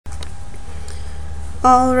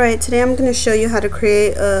Alright, today I'm going to show you how to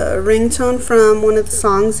create a ringtone from one of the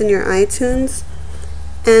songs in your iTunes.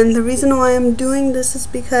 And the reason why I'm doing this is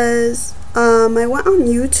because I went on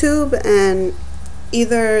YouTube and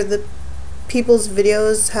either the people's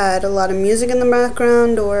videos had a lot of music in the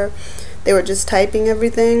background, or they were just typing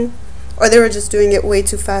everything, or they were just doing it way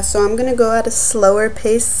too fast. So I'm going to go at a slower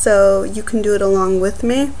pace so you can do it along with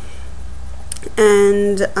me.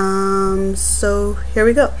 And so here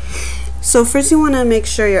we go. So first you want to make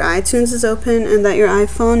sure your iTunes is open and that your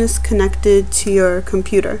iPhone is connected to your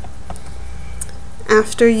computer.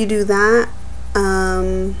 After you do that,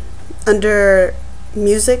 under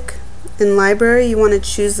Music in Library, you want to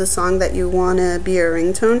choose the song that you want to be your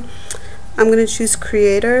ringtone. I'm going to choose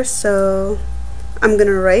Creator, so I'm going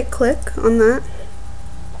to right click on that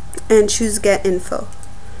and choose Get Info.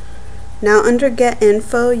 Now under Get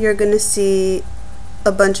Info, you're going to see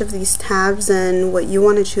a bunch of these tabs, and what you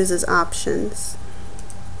want to choose is Options.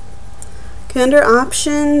 Okay, under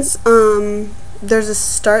Options, there's a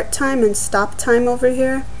start time and stop time over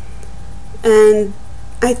here, and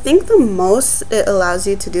I think the most it allows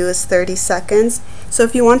you to do is 30 seconds. So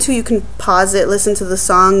if you want to, you can pause it, listen to the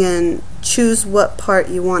song, and choose what part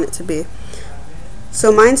you want it to be.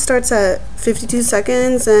 So mine starts at 52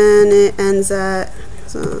 seconds and it ends at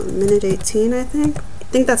minute 18, I think. I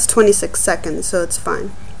think that's 26 seconds, so it's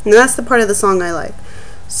fine. And that's the part of the song I like.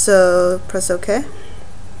 So press OK.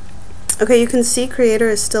 Okay, you can see Creator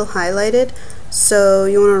is still highlighted, so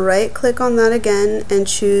you want to right click on that again and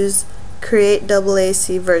choose Create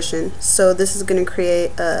AAC version. So this is going to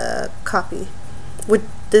create a copy.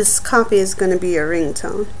 This copy is going to be your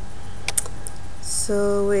ringtone.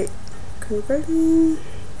 So wait, converting.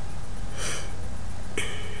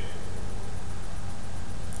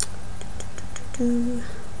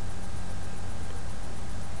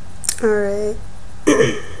 Alright.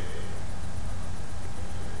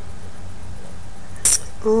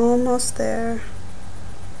 Almost there.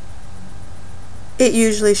 It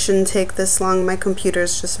usually shouldn't take this long. My computer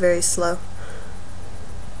is just very slow.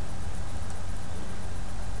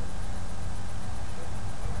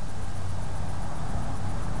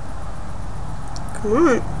 Come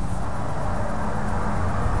on.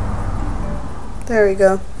 There we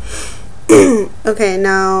go. Okay,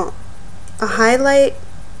 now highlight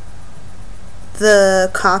the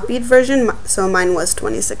copied version, so mine was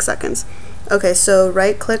 26 seconds. Okay, so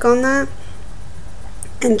right click on that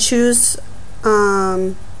and choose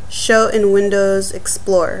Show in Windows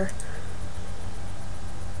Explorer.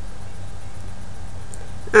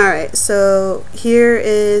 Alright, so here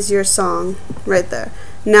is your song right there.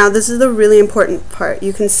 Now this is the really important part.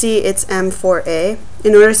 You can see it's M4A.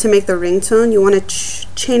 In order to make the ringtone, you want to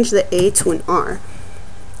change the A to an R.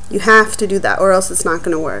 You have to do that, or else it's not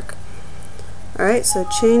going to work. Alright, so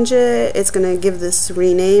change it. It's going to give this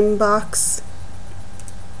rename box.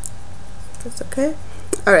 That's okay.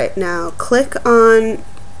 Alright, now click on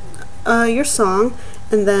your song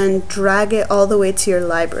and then drag it all the way to your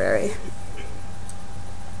library.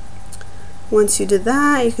 Once you did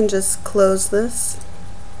that, you can just close this.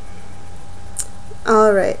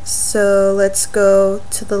 Alright, so let's go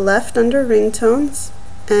to the left under Ringtones,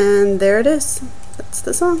 and there it is. That's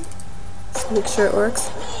the song. Let's make sure it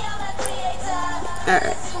works.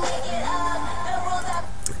 Alright.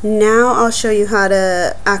 Now I'll show you how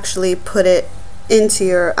to actually put it into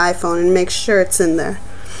your iPhone and make sure it's in there.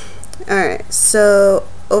 Alright, so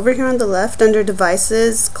over here on the left under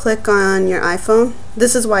Devices, click on your iPhone.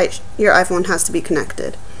 This is why your iPhone has to be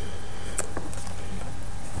connected.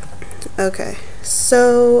 Okay.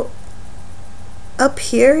 So up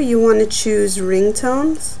here you want to choose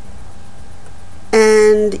ringtones,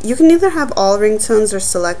 and you can either have all ringtones or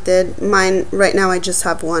selected. Mine right now I just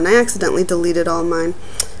have one. I accidentally deleted all mine.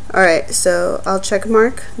 Alright, so I'll check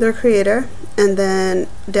mark their creator, and then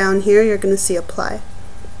down here you're going to see apply.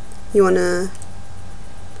 You want to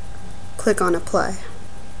click on apply.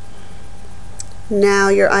 Now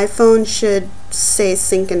your iPhone should say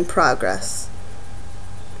sync in progress.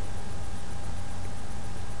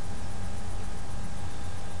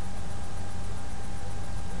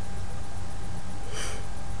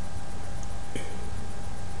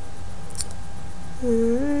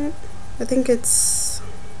 Alright, I think it's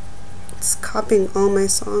copying all my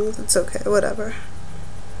songs. It's okay, whatever.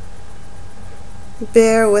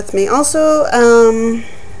 Bear with me. Also, I'm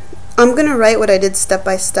gonna write what I did step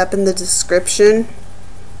by step in the description,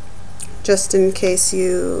 just in case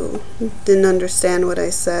you didn't understand what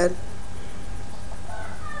I said.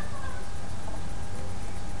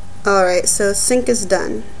 Alright, so sync is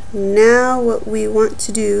done. Now what we want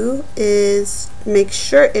to do is make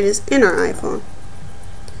sure it is in our iPhone.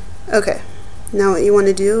 Okay, Now what you want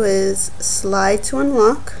to do is slide to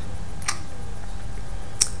unlock,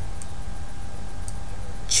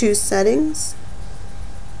 choose settings,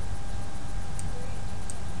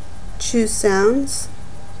 choose sounds,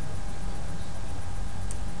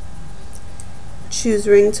 choose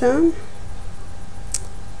ringtone,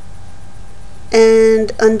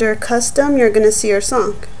 and under custom you're going to see your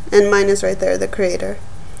song, and mine is right there, the creator.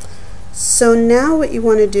 So now what you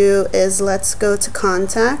want to do is let's go to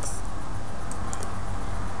contacts,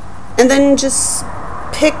 and then just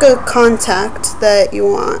pick a contact that you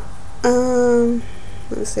want.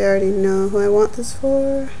 Let's see, I already know who I want this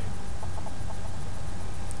for.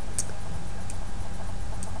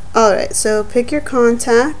 Alright, so pick your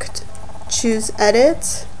contact, choose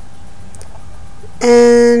edit,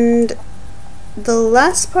 and the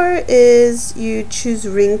last part is you choose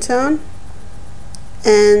ringtone,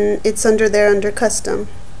 and it's under there under custom.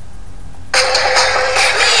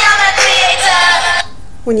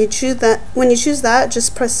 When you choose that,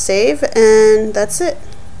 just press save, and that's it.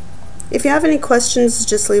 If you have any questions,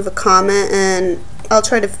 just leave a comment and I'll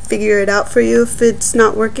try to figure it out for you if it's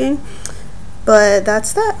not working. But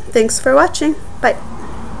that's that. Thanks for watching. Bye.